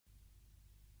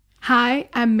Hi,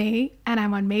 I'm May, and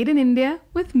I'm on Made in India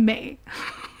with May.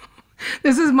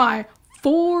 This is my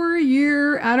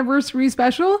 4-year anniversary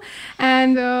special,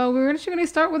 and we're actually going to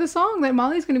start with a song that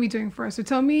Molly's going to be doing for us. So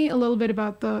tell me a little bit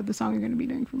about the song you're going to be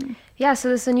doing for me. Yeah, so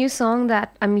this is a new song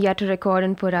that I'm yet to record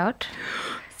and put out.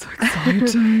 So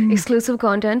exciting. Exclusive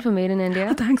content for Made in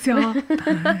India. Thanks, y'all.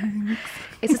 Thanks.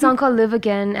 It's a song called Live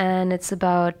Again, and it's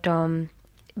about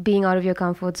being out of your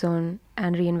comfort zone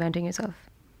and reinventing yourself.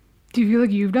 Do you feel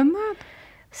like you've done that?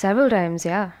 Several times,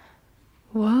 yeah.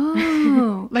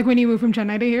 Whoa. Like when you moved from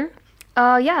Chennai to here?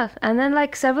 Yeah, and then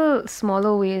like several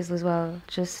smaller ways as well.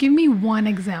 Just Give me one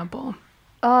example.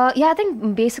 yeah, I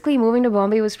think basically moving to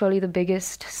Bombay was probably the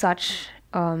biggest such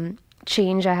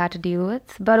change I had to deal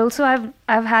with. But also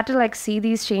I've had to like see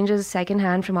these changes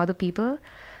secondhand from other people.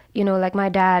 You know, like my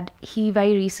dad, he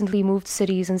very recently moved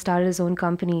cities and started his own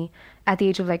company at the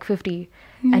age of like 50.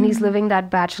 And he's living that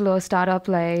bachelor startup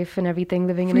life and everything,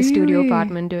 living in a studio Really?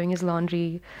 apartment, doing his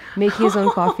laundry, making his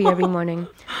own coffee every morning.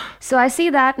 So I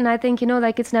see that and I think, you know,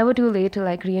 like it's never too late to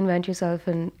like reinvent yourself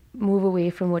and move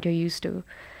away from what you're used to.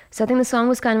 So I think the song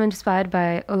was kind of inspired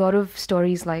by a lot of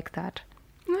stories like that.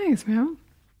 Nice, man.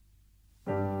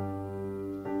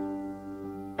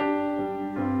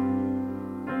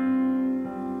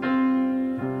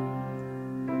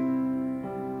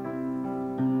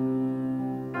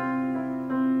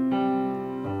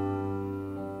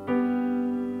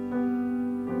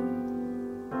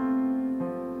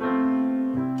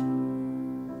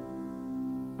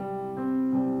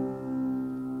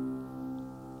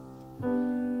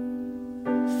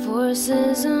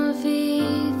 Forces of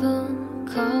evil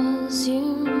cause you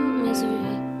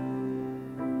misery.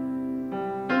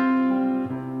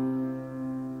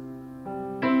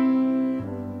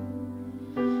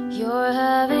 You're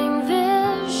having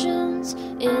visions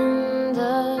in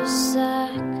the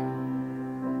sack.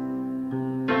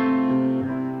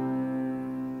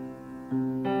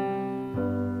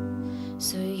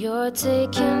 So you're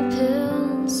taking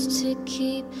pills to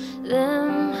keep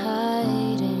them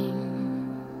hiding.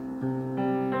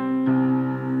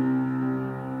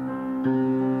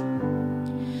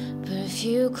 If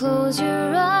you close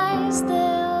your eyes,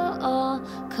 they'll all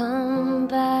come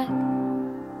back.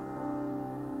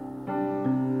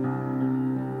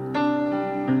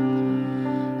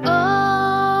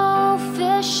 Oh,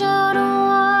 fish out of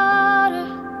water,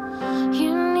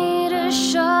 you need a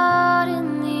shot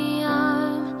in the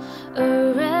arm,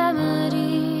 a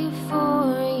remedy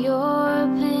for your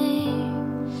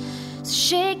pain. So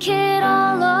shake it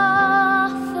all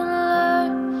off and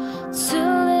learn to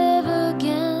live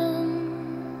again.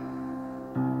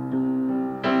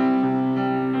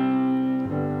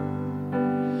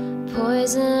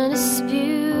 Poison is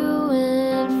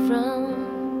spewing from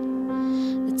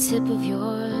the tip of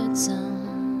your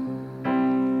tongue,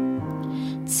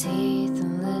 teeth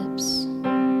and lips.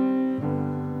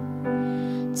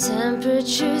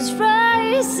 Temperatures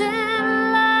rising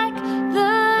like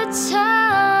the tide.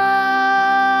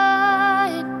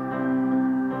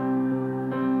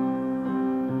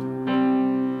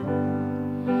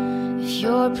 If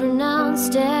you're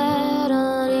pronounced dead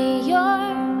on your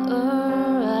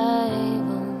arrival,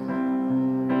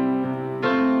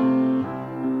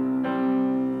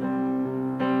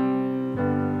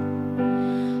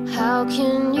 how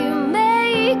can you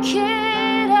make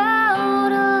it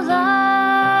out alive?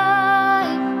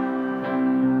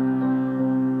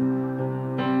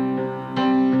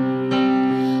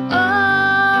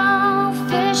 Oh,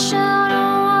 fish out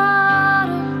of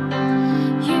water,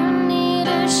 you need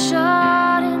a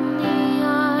shot in the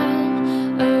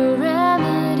arm, a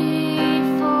remedy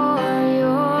for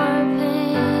your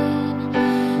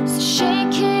pain. So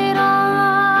shake it all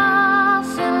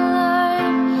off and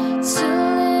learn to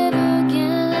live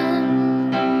again.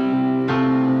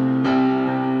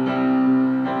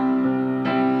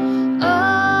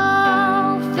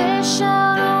 Oh, fish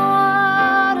out of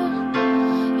water,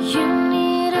 you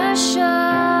need a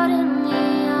shot in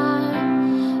the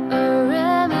arm, a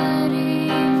remedy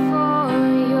for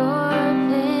your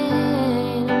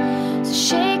pain. So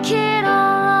shake it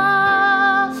all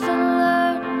off and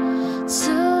learn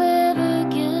to live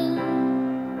again,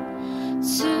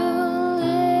 to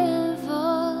live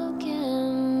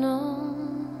again. Oh.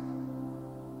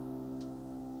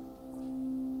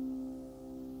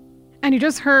 And you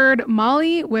just heard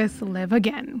Molly with Live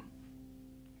Again.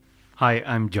 Hi,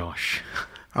 I'm Josh.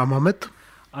 I'm Amit.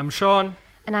 I'm Sean.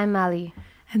 And I'm Mali.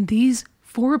 And these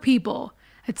 4 people,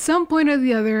 at some point or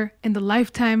the other in the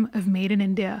lifetime of Made in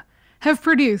India, have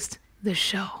produced this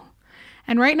show.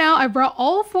 And right now, I brought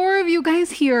all 4 of you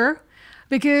guys here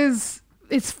because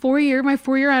it's my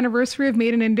 4-year anniversary of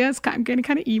Made in India. I'm getting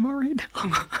kind of emo right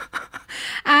now.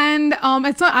 And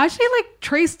it's not actually like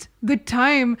traced the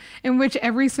time in which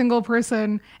every single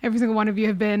one of you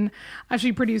have been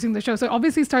actually producing the show. So it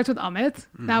obviously starts with Amit.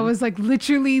 That was like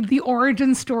literally the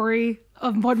origin story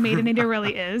of what Made in India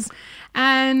really is.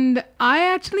 And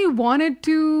I actually wanted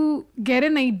to get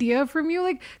an idea from you,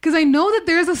 like, because I know that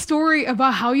there's a story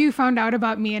about how you found out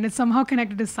about me and it's somehow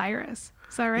connected to Cyrus.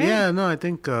 Is that right? Yeah, no, I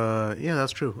think,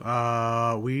 that's true.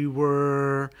 We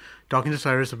were talking to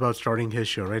Cyrus about starting his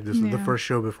show, right? This was the first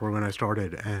show before when I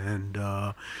started. And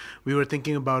we were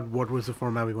thinking about what was the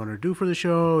format we wanted to do for the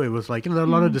show. It was like, there were a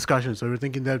lot of discussions. So we were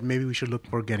thinking that maybe we should look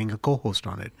for getting a co-host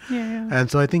on it. Yeah.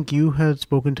 And so I think you had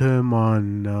spoken to him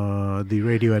on the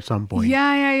radio at some point.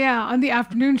 Yeah. On the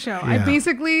afternoon show. I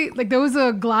basically, like, there was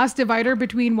a glass divider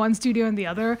between one studio and the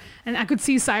other. And I could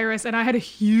see Cyrus, and I had a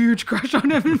huge crush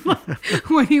on him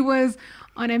when he was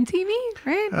on MTV,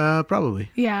 right?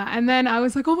 Probably. Yeah, and then I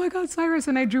was like, oh my God, Cyrus,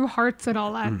 and I drew hearts and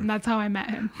all that, and that's how I met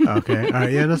him. Okay. All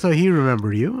right. Yeah, no, so he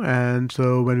remembered you. And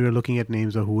so when we were looking at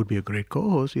names of who would be a great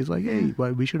co-host, he's like, hey,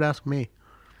 we should ask May.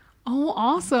 Oh,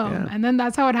 awesome. Yeah. And then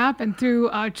that's how it happened through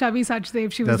Chavi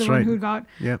Sachdev. She was That's the one right. who got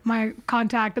Yep. my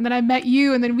contact. And then I met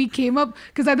you, and then we came up,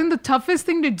 because I think the toughest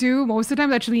thing to do most of the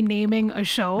time is actually naming a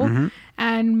show. Mm-hmm.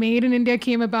 And Made in India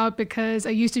came about because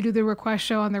I used to do the request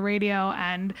show on the radio.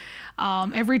 And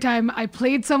every time I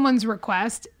played someone's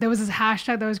request, there was this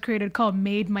hashtag that was created called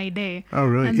Made My Day. Oh,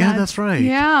 really? And Yeah, that's right.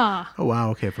 Yeah. Oh,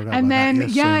 wow. Okay, forgot And about then, that.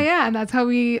 Yes, and that's how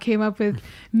we came up with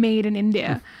Made in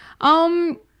India.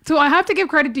 So I have to give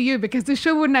credit to you because this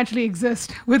show wouldn't actually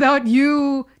exist without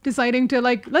you deciding to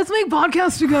like, let's make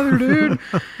podcasts together, dude.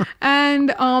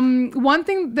 And one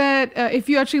thing that if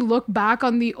you actually look back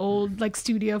on the old like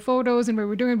studio photos and where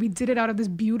we're doing, we did it out of this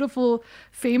beautiful,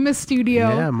 famous studio.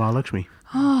 Yeah, Mahalakshmi.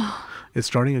 It's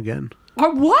starting again.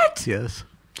 What? Yes.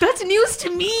 That's news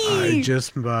to me. I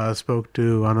just spoke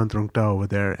to Anand Rungta over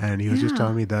there, and he was just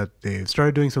telling me that they've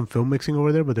started doing some film mixing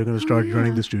over there, but they're going to start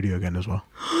running the studio again as well.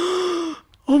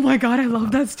 Oh my God, I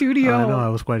love that studio. I know, I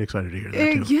was quite excited to hear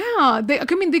that too. Yeah, they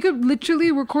could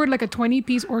literally record like a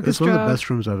 20-piece orchestra. It's one of the best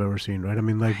rooms I've ever seen, right? I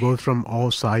mean, like both from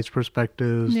all sides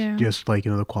perspectives, just like,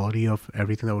 the quality of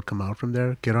everything that would come out from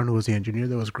there. Kiran, who was the engineer,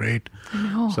 that was great. I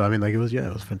know. So, I mean, like it was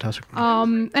fantastic.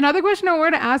 Another question I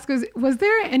wanted to ask is, was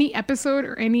there any episode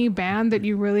or any band that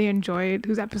you really enjoyed,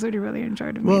 whose episode you really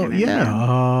enjoyed? Well,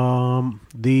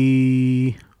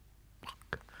 the...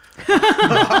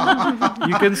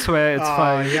 You can swear, it's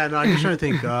fine. Yeah, no, I'm just trying to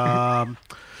think.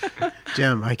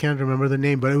 Jam, I can't remember the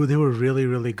name, but they were really,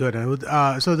 really good.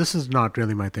 So this is not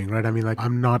really my thing, right? I mean, like,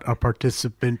 I'm not a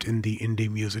participant in the indie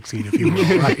music scene, if you will,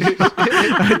 right?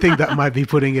 I think that might be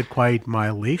putting it quite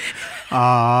mildly.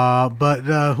 But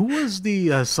who was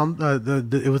it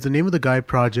was the Name of the Guy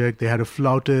project. They had a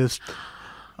flautist.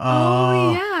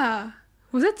 Yeah.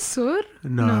 Was it Sur?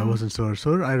 No, it wasn't Sur.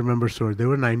 Sur, I remember Sur. They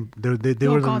were 9. They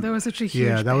Oh were. God, that was such a huge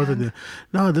Yeah, that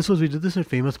band. we did this at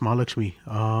Famous Mahalakshmi.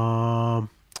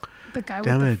 The guy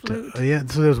Damn with it. the flute. Yeah,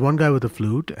 so there's one guy with a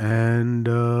flute, and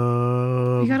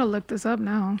You gotta look this up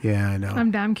now. yeah, I know.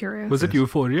 I'm damn curious. Was it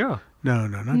Euphoria? No,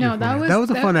 not No, Euphoria. that was- that was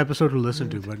a that- fun episode to listen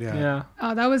to, but yeah.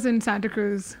 Yeah. That was in Santa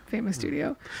Cruz Famous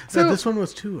Studio. So So, this one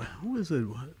was too. Who was it?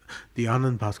 The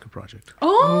Anand Bhaskar project.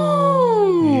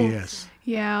 oh, Yes,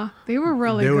 yeah, they were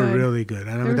really they good. were really good,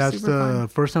 and I They mean were that's super the fun.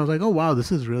 first time I was like, oh wow,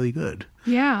 this is really good.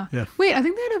 Yeah. Yeah. Wait, I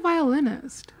think they had a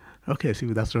violinist. Okay, see,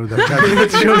 that shows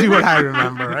you what I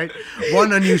remember, right?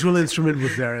 One unusual instrument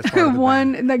was there as part of the band.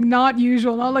 One like not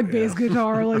usual, not like bass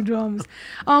guitar or like drums.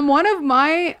 One of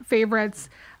my favorites,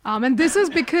 and this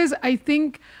is because I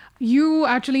think you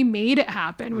actually made it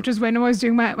happen, which is when I was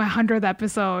doing my 100th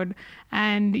episode,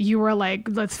 and you were like,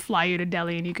 let's fly you to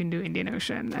Delhi and you can do Indian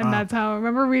Ocean. And that's how,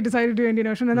 remember, we decided to do Indian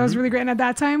Ocean, and that was really great. And at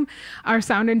that time, our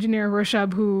sound engineer,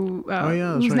 Rishabh, who that's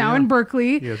who's right, now yeah. in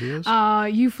Berkeley, Yes, he is.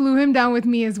 you flew him down with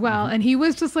me as well. And he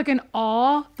was just like in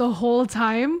awe the whole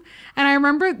time. And I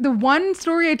remember the one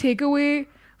story I take away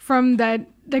from that,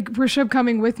 like Rishabh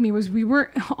coming with me, was we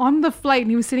were on the flight and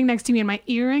he was sitting next to me and my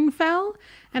earring fell.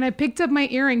 And I picked up my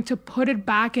earring to put it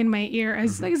back in my ear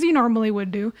as you normally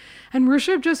would do. And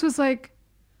Rishabh just was like,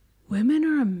 women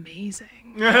are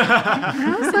amazing. And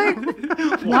I was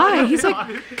like, why? He's like,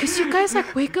 because you guys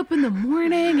like wake up in the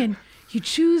morning and you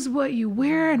choose what you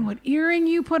wear and what earring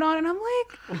you put on. And I'm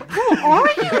like, who are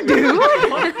you, dude?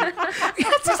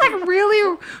 It's just like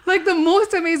really like the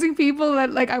most amazing people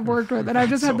that like I've worked with. And I've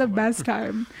just had the best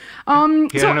time.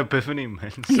 He had an epiphany,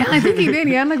 man. Yeah, I think he did.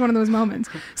 He had like one of those moments.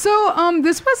 So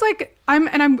this was like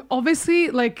I'm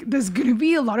obviously like there's gonna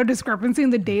be a lot of discrepancy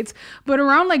in the dates, but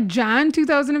around like Jan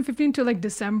 2015 to like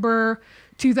December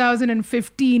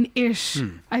 2015-ish.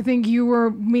 I think you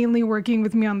were mainly working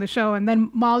with me on the show, and then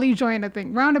Molly joined, I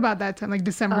think, round about that time, like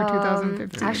December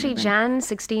 2015. Actually, Jan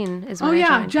 16 is when Oh I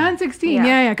yeah, joined. Jan 16.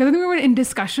 Yeah, because I think we were in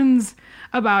discussions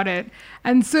about it.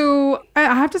 And so I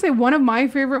have to say one of my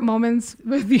favorite moments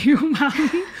with you,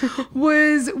 Molly,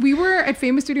 was we were at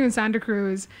Famous Studio in Santa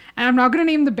Cruz, and I'm not going to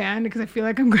name the band because I feel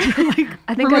like I'm going to like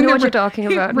I think I know what you're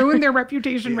talking about. ruin their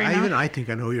reputation right now. Even I think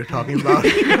I know what you're talking about.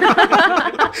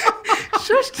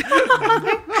 Shush.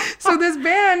 So this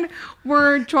band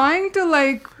were trying to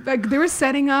like they were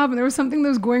setting up and there was something that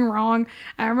was going wrong.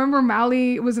 And I remember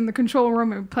Molly was in the control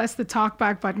room and pressed the talk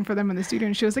back button for them in the studio,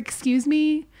 and she was like, "Excuse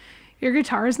me, your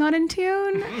guitar is not in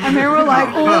tune." And they were like,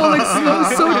 oh, like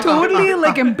so totally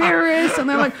like embarrassed, and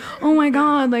they're like, oh my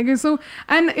god, like it's so.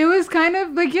 And it was kind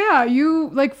of like, yeah, you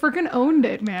like freaking owned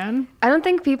it, man. I don't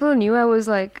think people knew I was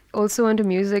like also into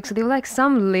music, so they were like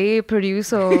some lay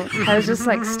producer has just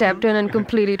like stepped in and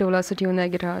completely told us to tune their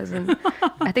guitars, and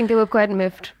I think they were quite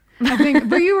miffed. I think,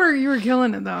 but you were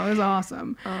killing it though. It was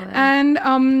awesome. Oh, yeah.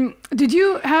 And did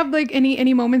you have like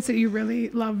any moments that you really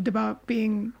loved about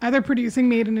being either producing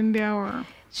Made in India or?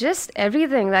 Just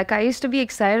everything. Like I used to be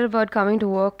excited about coming to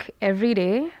work every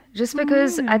day, just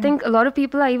because I think a lot of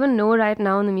people I even know right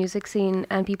now in the music scene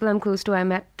and people I'm close to I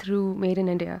met through Made in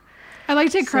India. I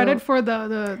like to take credit for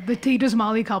the Tejas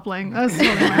Molly coupling. That's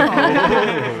totally my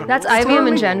fault. That's IBM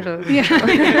in general. Yeah,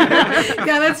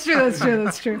 yeah, that's true.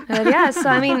 Yeah, so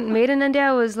I mean, Made in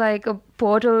India was like a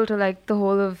portal to like the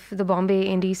whole of the Bombay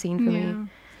indie scene for me.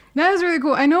 That is really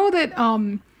cool. I know that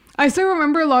I still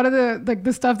remember a lot of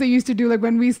the stuff they used to do, like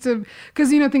when we used to,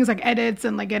 because you know things like edits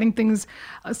and like getting things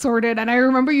sorted. And I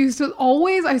remember I used to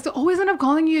always end up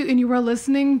calling you, and you were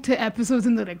listening to episodes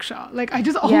in the rickshaw. Like I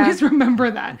just always remember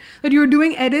that you were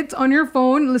doing edits on your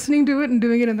phone, listening to it, and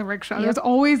doing it in the rickshaw. Yep.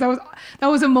 That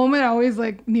was a moment I always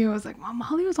like knew. I was like, Mom,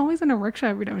 Molly was always in a rickshaw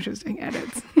every time she was doing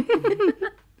edits.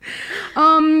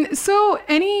 So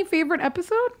any favorite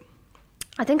episode?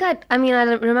 I think I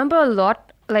remember a lot,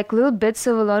 like little bits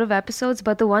of a lot of episodes,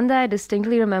 but the one that I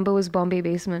distinctly remember was Bombay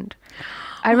Basement.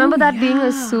 I remember that being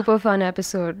a super fun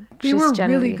episode. They were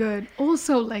really good.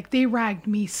 Also, like they ragged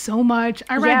me so much.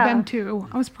 I ragged them too.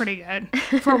 I was pretty good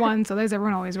for one. So there's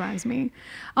everyone always rags me.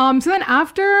 So then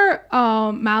after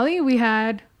Mally, we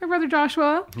had my brother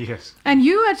Joshua. Yes. And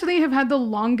you actually have had the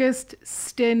longest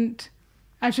stint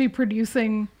actually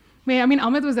producing. I mean,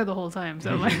 Amit was there the whole time,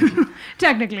 so like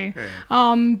technically.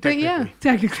 But yeah,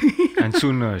 technically. And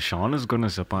soon Sean is gonna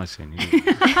surpass him.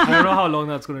 I don't know how long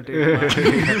that's gonna take.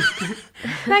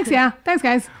 Thanks,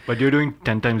 guys. But you're doing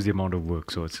 10 times the amount of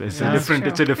work, so it's a different.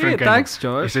 true. It's a different Hey, kind. thanks,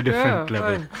 Josh. It's a different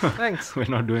level. Fine. Thanks. We're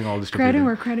not doing all this. Credit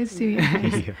where credit's due.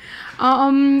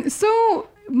 Yeah. So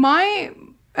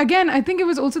again, I think it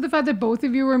was also the fact that both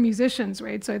of you were musicians,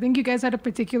 right? So I think you guys had a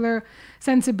particular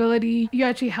sensibility. You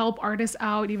actually help artists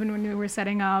out even when we were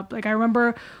setting up. Like I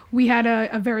remember we had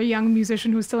a very young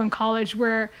musician who was still in college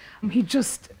where he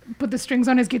just put the strings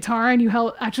on his guitar, and you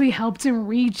actually helped him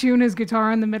retune his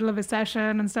guitar in the middle of a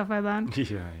session and stuff like that.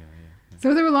 Yeah.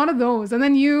 So there were a lot of those. And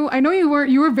then I know you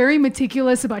were very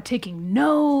meticulous about taking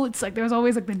notes. Like there was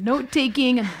always like the note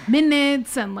taking and the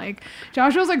minutes, and like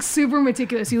Joshua was like super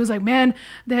meticulous. He was like, man,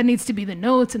 that needs to be the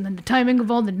notes and then the timing of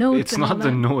all the notes. It's and not all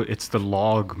the that. note, it's the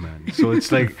log, man. So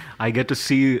it's like I get to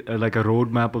see like a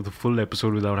roadmap of the full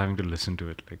episode without having to listen to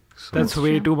it. Like so That's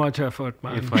way too much effort,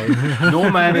 man. no,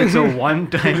 man, it's a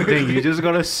one-time thing. You just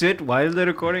gotta sit while they're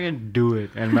recording and do it,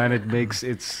 and man,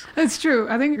 It's true.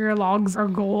 I think your logs are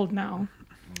gold now.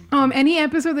 Any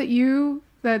episode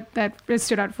that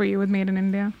stood out for you with Made in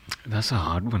India? That's a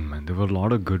hard one, man. There were a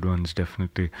lot of good ones,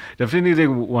 definitely. Like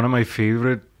one of my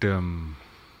favorite.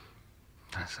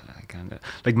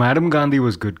 Like Madam Gandhi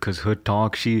was good because her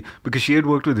talk, because she had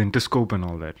worked with Interscope and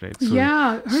all that, right? So,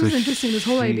 hers is interesting. This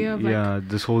whole idea of like,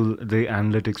 the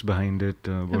analytics behind it,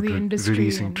 the industry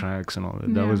releasing and, tracks and all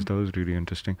that. That was really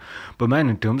interesting. But man,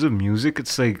 in terms of music,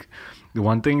 it's like the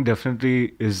one thing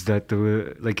definitely is that there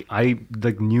were I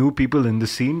knew people in the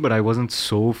scene, but I wasn't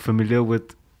so familiar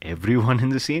with everyone in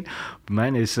the scene.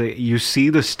 Man, it's like you see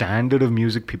the standard of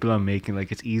music people are making,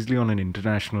 like it's easily on an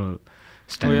international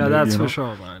standard. Oh yeah, that's for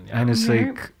sure, man. Yeah. And it's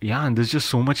and there's just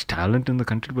so much talent in the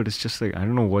country, but it's just like I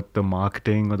don't know what the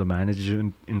marketing or the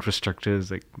management infrastructure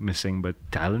is like missing, but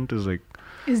talent is like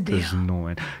there's no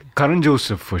end. Karan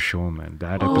Joseph for sure, man.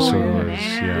 That episode was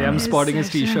Yeah, I'm spotting his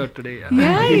t-shirt today.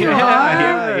 Yeah, you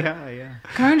are. Yeah.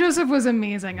 Karan Joseph was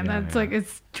amazing, and that's like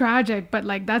it's tragic, but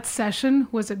like that session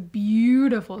was a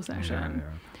beautiful session.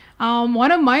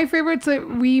 One of my favorites that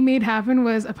we made happen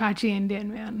was Apache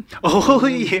Indian, man. Oh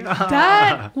yeah.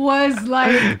 That was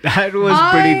like That was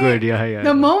pretty good. Yeah.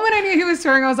 The moment I knew he was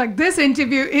touring, I was like, this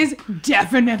interview is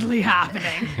definitely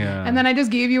happening. Yeah. And then I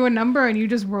just gave you a number and you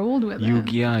just rolled with it.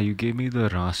 You gave me the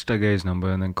Rasta guy's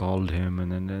number and then called him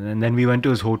and then we went to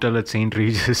his hotel at St.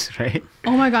 Regis, right?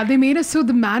 Oh my God, they made us. So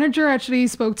the manager actually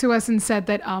spoke to us and said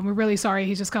that we're really sorry.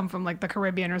 He's just come from like the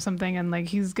Caribbean or something, and like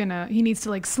he needs to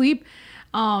like sleep.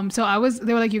 They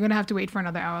were like, you're gonna have to wait for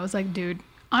another hour. I was like, dude,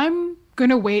 I'm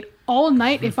gonna wait all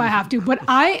night if I have to, but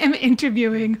I am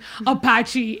interviewing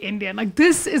Apache Indian. Like,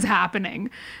 this is happening.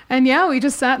 And yeah, we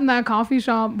just sat in that coffee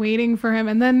shop waiting for him,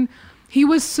 and then he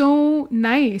was so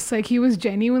nice. Like, he was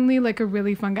genuinely like a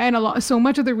really fun guy. And so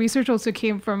much of the research also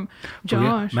came from Josh. Oh,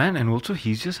 yeah. Man, and also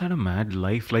he's just had a mad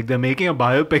life. Like, they're making a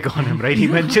biopic on him, right? He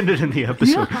mentioned it in the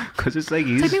episode. Because it's like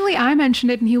Technically, I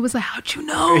mentioned it and he was like, how'd you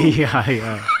know?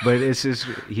 Yeah. But it's just,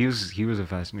 he was a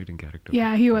fascinating character.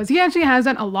 Yeah, he was. He actually has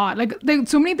done a lot. Like,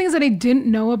 so many things that I didn't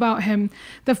know about him.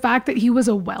 The fact that he was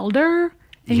a welder.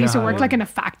 And he used to work like in a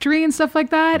factory and stuff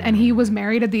like that. And he was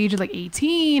married at the age of like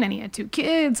 18 and he had 2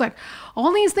 kids, like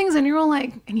all these things. And you're all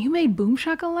like, and you made Boom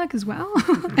Shakalak as well?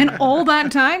 And all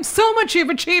that time, so much you've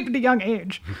achieved at a young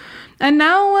age. And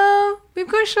now we've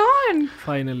got Sean.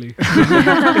 Finally.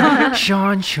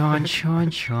 Sean.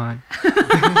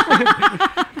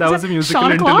 That was a musical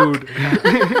Sean o'clock?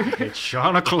 interlude. It's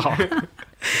Sean o'clock.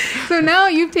 So now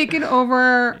you've taken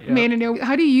over Made in India.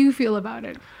 How do you feel about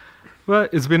it? Well,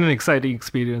 it's been an exciting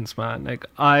experience, man. Like,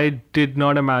 I did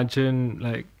not imagine,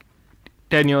 like,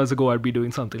 10 years ago I'd be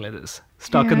doing something like this.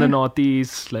 Stuck in the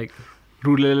Northeast, like,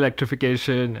 rural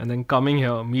electrification, and then coming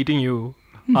here, meeting you,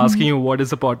 asking you what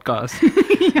is a podcast.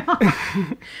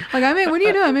 Like, what do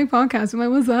you do? I make podcasts. I'm like,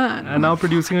 what's that? And now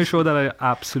producing a show that I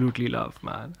absolutely love,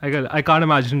 man. I can't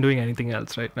imagine doing anything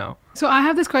else right now. So I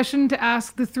have this question to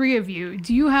ask the three of you.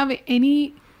 Do you have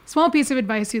any small piece of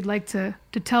advice you'd like to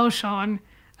tell Sean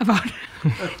about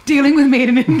dealing with Made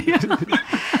in India?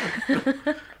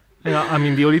 Yeah, I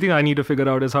mean, the only thing I need to figure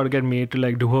out is how to get Made to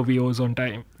like do her VOs on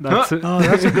time. That's it. Oh,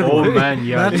 that's a good Oh one. man,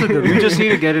 yeah. That's a good You one. just need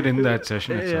to get it in that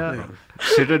session itself. Yeah.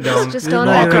 Sit her down. Just No, turn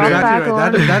that you're talk exactly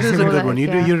back right. on. That is a So, good like, one.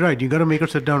 yeah. You're right. You got to make her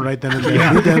sit down right then and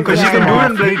there. Because she can do it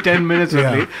in bloody 10 minutes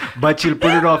Yeah. only, but she'll put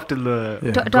it off till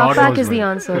the Talk God back knows is the when.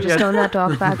 answer. Just turn that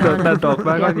talk back Turn on. that talk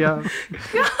back on, yeah.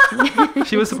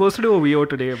 She was supposed to do a VO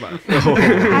today, but I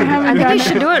think we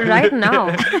should do it right now.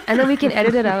 And then we can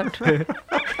edit it out.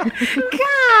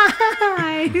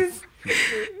 Guys,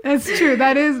 that's true.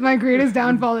 That is my greatest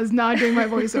downfall, is not doing my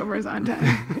voiceovers on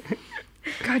time.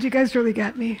 God, you guys really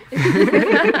get me.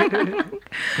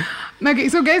 Okay,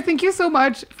 so guys, thank you so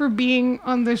much for being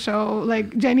on the show.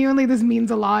 Like, genuinely, this means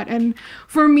a lot. And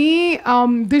for me,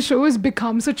 this show has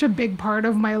become such a big part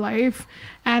of my life.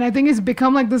 And I think it's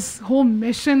become like this whole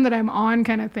mission that I'm on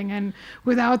kind of thing. And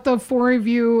without the four of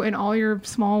you in all your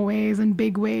small ways and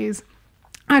big ways,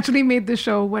 actually made the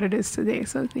show what it is today.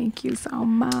 So thank you so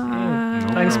much.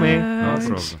 Thanks, May. No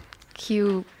problem.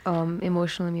 Cue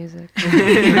emotional music.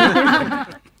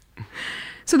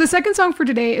 So the second song for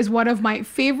today is one of my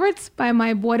favorites by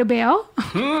my boy Bell.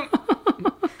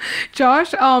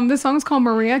 Josh, this song's called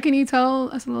Maria. Can you tell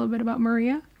us a little bit about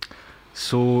Maria?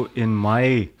 So in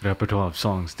my repertoire of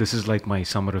songs, this is like my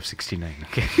summer of 69.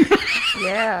 Okay,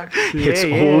 Yeah. it's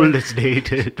old, it's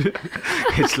dated.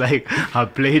 It's like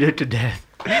I've played it to death.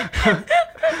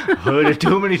 Heard it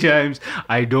too many times.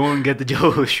 I don't get the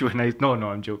josh when I. No,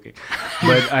 I'm joking.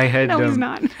 But I had. No, he's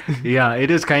not. Yeah,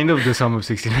 it is kind of the sum of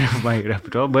 69 of my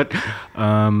repertoire, but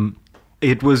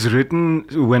it was written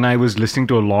when I was listening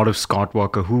to a lot of Scott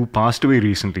Walker, who passed away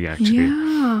recently, actually.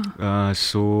 Yeah.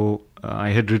 So I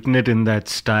had written it in that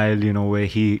style, you know, where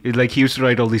he used to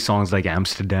write all these songs like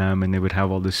Amsterdam, and they would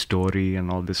have all this story and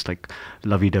all this like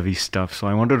lovey-dovey stuff. So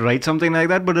I wanted to write something like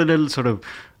that, but a little sort of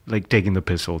like taking the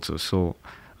piss also. So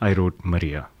I wrote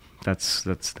Maria. That's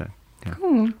that. Yeah.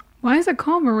 Cool. Why is it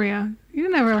called Maria? You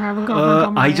never have a girlfriend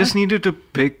called Maria. I just needed to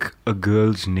pick a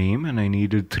girl's name, and I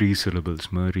needed 3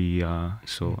 syllables, Maria.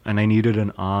 So, and I needed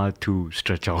an R to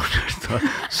stretch out.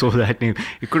 So that name,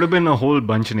 it could have been a whole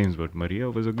bunch of names, but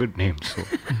Maria was a good name. So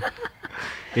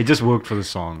it just worked for the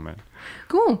song, man.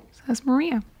 Cool. So that's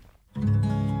Maria.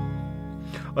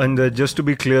 And just to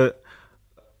be clear,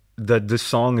 that this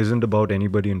song isn't about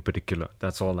anybody in particular.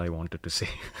 That's all I wanted to say.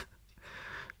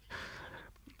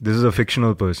 This is a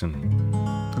fictional person.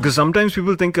 Because sometimes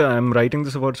people think I'm writing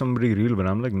this about somebody real, but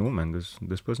I'm like, no man,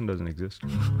 this person doesn't exist.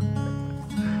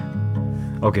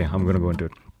 Okay, I'm gonna go into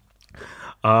it.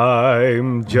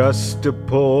 I'm just a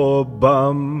poor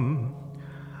bum.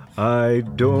 I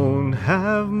don't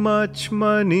have much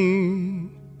money.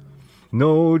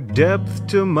 no depth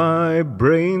to my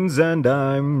brains, and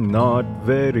I'm not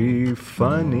very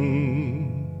funny.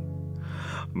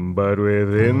 But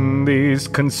within these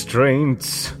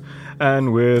constraints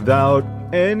and without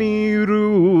any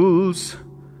rules,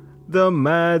 the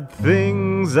mad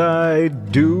things I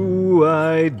do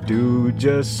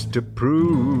just to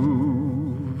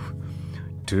prove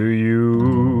to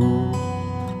you.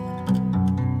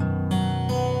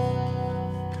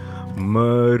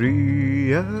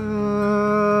 Maria,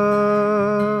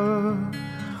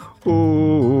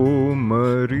 oh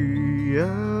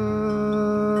Maria,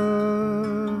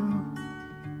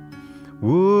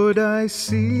 would I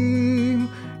seem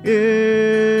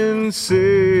insane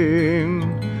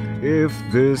if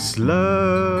this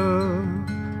love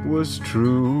was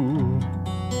true?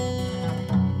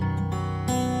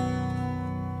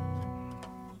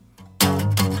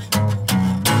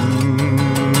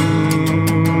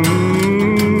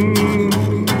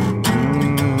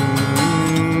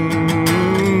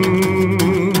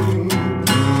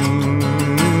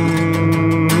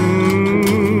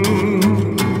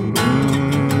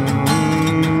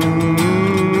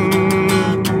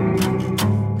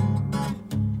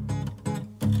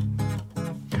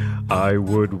 I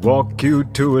would walk you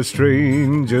to a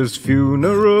stranger's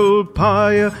funeral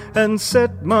pyre and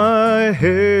set my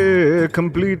hair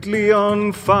completely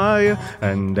on fire.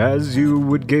 And as you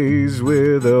would gaze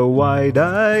with a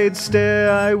wide-eyed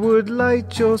stare, I would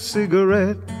light your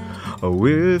cigarette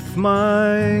with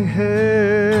my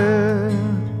hair.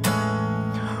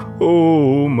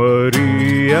 Oh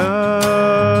Maria,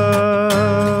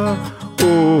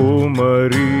 oh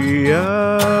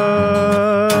Maria,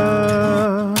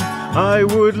 I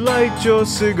would light your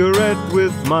cigarette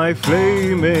with my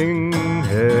flaming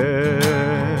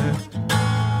hair,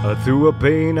 through a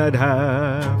pain I'd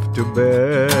have to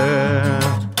bear.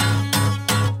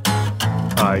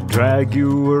 I'd drag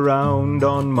you around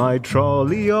on my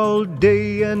trolley all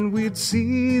day, and we'd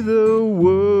see the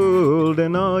world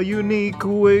in our unique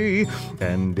way.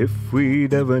 And if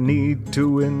we'd ever need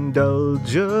to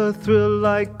indulge a thrill,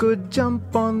 I could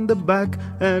jump on the back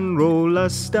and roll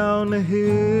us down a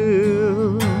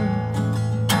hill.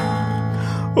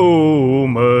 Oh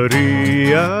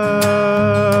Maria,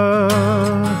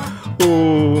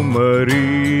 oh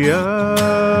Maria,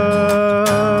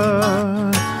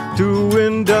 to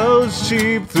indulge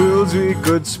cheap thrills we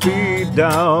could speed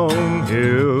down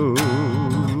hills,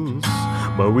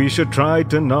 but we should try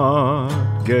to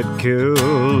not get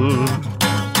killed.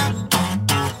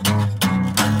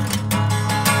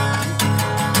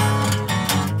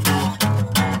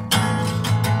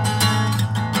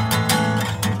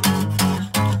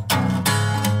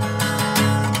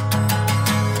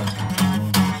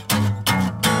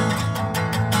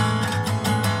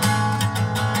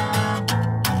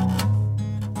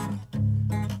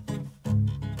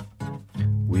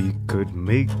 We could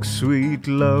make sweet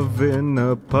love in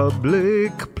a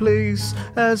public place,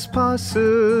 as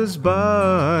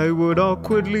passers-by would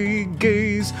awkwardly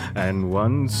gaze. And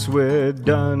once we're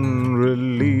done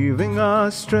relieving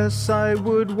our stress, I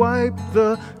would wipe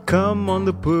the cum on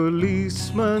the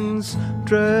policeman's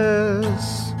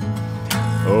dress.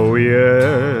 Oh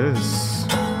yes.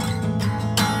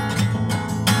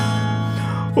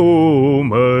 Oh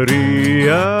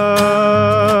Maria,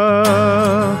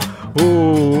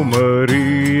 oh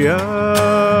Maria,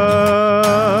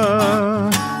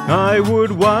 I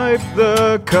would wipe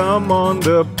the cum on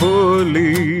the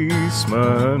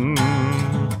policeman,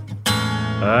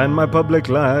 and my public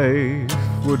life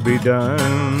would be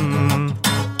done.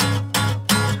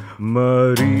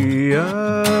 Maria,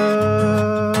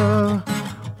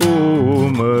 oh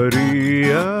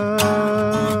Maria,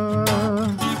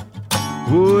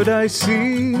 would I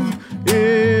seem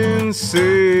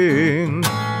insane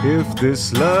if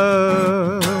this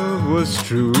love was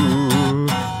true?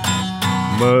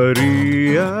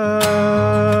 Maria,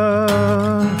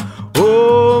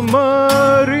 oh Maria,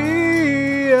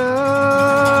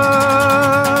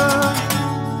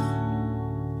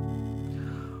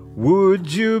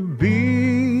 would you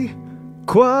be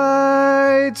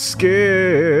quite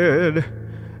scared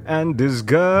and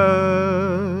disgusted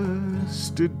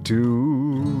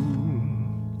too?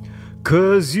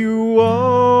 'Cause you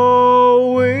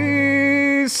always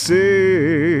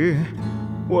say,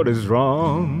 what is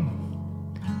wrong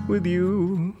with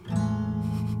you?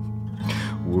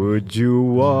 Would you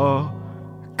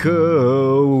walk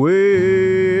away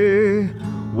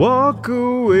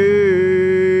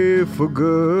for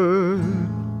good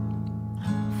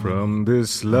from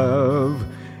this love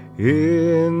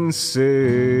insane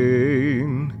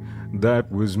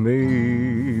that was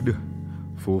made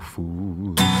for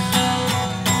fools?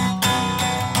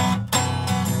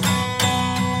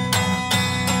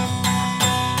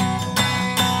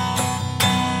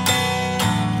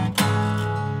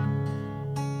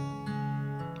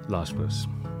 Last verse.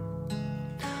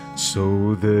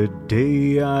 So the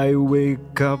day I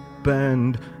wake up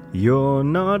and you're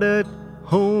not at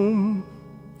home,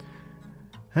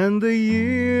 and the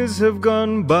years have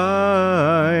gone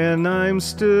by and I'm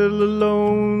still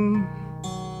alone,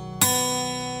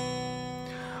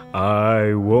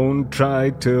 I won't try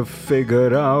to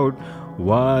figure out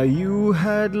why you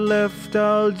had left.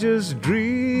 I'll just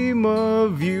dream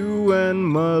of you and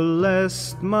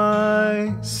molest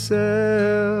myself.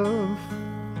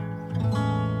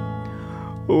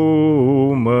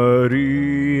 Oh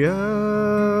Maria,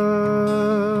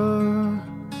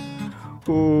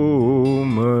 oh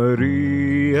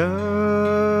Maria,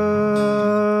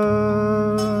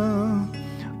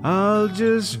 I'll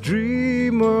just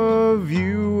dream of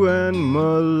you and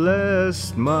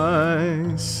molest myself.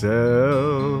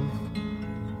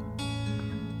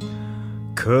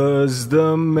 'Cause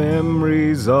the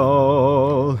memory's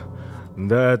all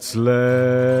that's left.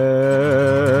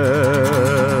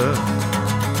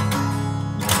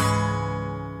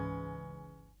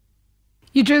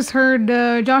 You just heard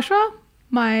Joshua,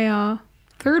 my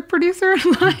third producer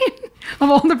in line of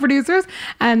all the producers,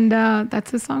 and that's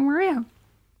his song Maria.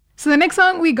 So the next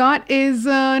song we got is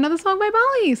another song by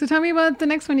Bali. So tell me about the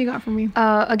next one you got from me.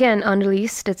 Again,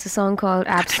 unreleased. It's a song called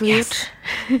Absolute.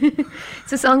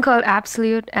 It's a song called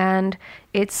Absolute, and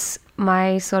it's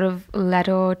my sort of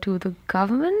letter to the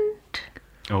government.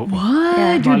 Oh. What?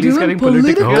 Yeah. You're Mali's doing getting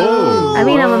political? political. Oh. I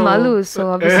mean, I'm a Malu,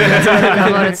 so obviously that's going to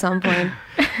come out at some point.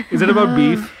 Is it about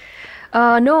beef?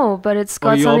 No, but it's Or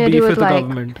got your something to beef do with with the like,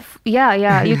 government?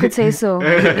 yeah, you could say so.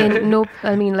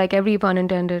 I mean, like every pun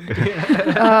intended.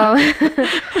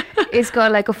 It's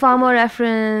got like a farmer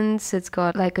reference. It's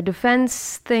got like a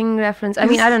defense thing reference. I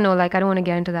mean, I don't know. Like, I don't want to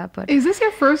get into that, but Is this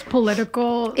your first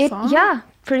political song? yeah,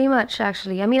 pretty much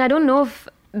actually. I mean, I don't know if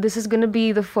this is going to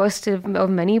be the first of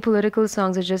many political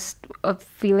songs. It's just a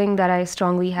feeling that I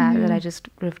strongly had that I just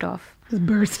riffed off. It's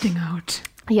bursting out.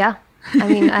 Yeah. I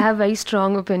mean, I have very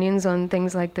strong opinions on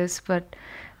things like this, but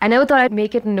I never thought I'd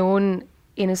make it known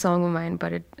in a song of mine,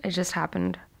 but it just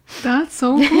happened. That's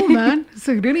so cool, man. It's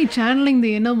like really channeling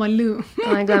the inner Mallu.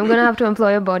 Oh my god, I'm gonna have to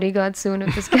employ a bodyguard soon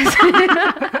if this gets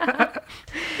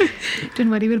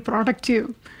Don't worry, we'll protect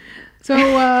you. So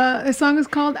the song is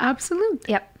called Absolute.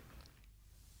 Yep.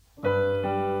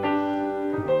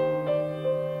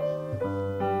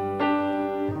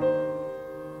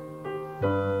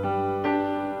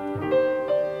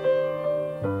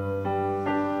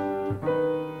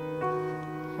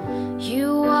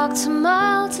 You walked a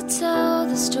mile to tell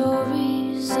the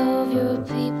stories of your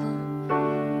people.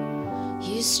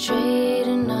 You strayed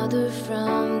another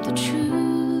from the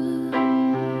truth.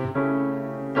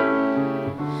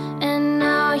 And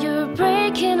now you're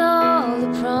breaking all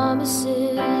the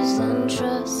promises and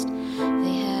trust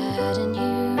they had in you.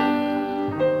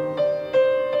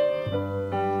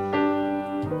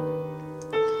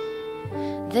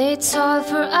 They toiled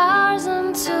for hours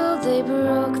until they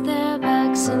broke their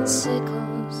backs and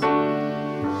sickles,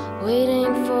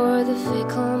 waiting for the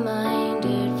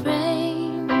fickle-minded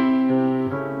rain.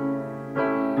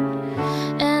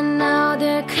 And now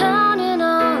they're counting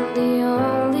on the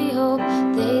only hope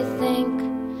they think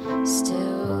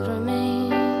still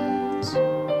remains.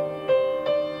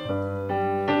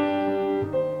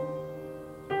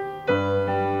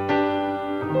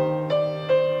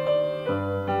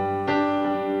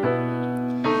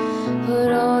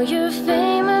 Put all your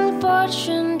fame and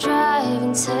fortune, drive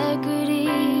integrity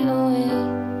away.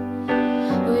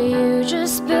 Were you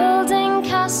just building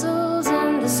castles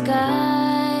in the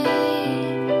sky?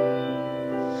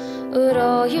 Would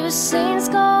all your saints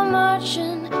go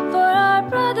marching for our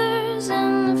brothers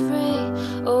in the fray,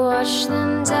 or watch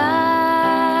them die?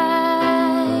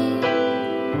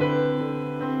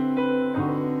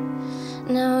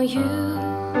 Now you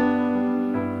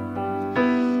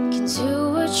can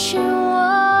do what you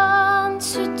want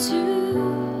to do.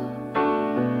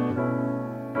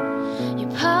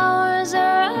 Your powers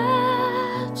are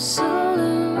absolute.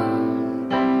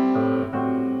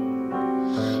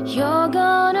 You're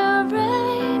gonna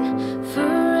reign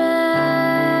forever.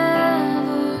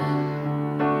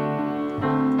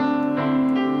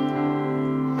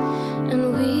 And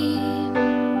we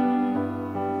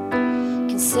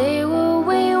can say what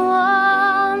we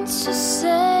want to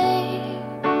say,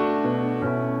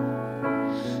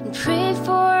 and pray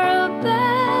for a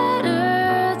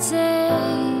better day.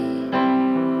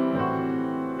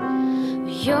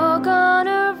 You're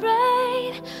gonna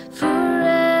reign forever.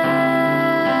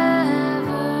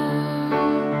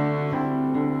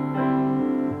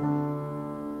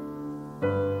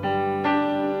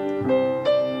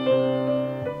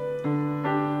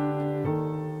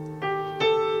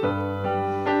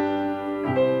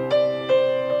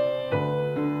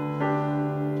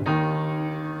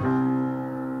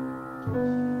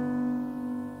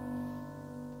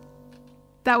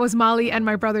 that was Molly and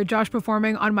my brother Josh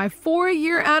performing on my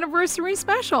 4-year anniversary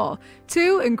special.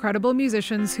 2 incredible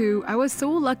musicians who I was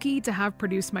so lucky to have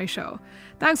produced my show.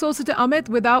 Thanks also to Amit,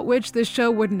 without which this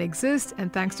show wouldn't exist,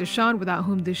 and thanks to Sean, without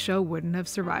whom this show wouldn't have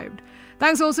survived.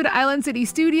 Thanks also to Island City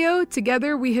Studio.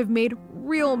 Together we have made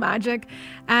real magic,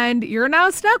 and you're now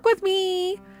stuck with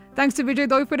me. Thanks to Vijay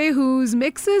Doifade, whose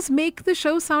mixes make the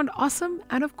show sound awesome.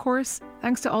 And of course,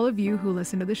 thanks to all of you who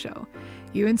listen to the show.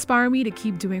 You inspire me to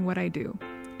keep doing what I do.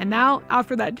 And now,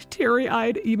 after that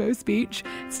teary-eyed emo speech,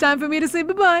 it's time for me to say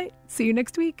bye-bye. See you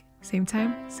next week. Same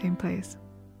time, same place.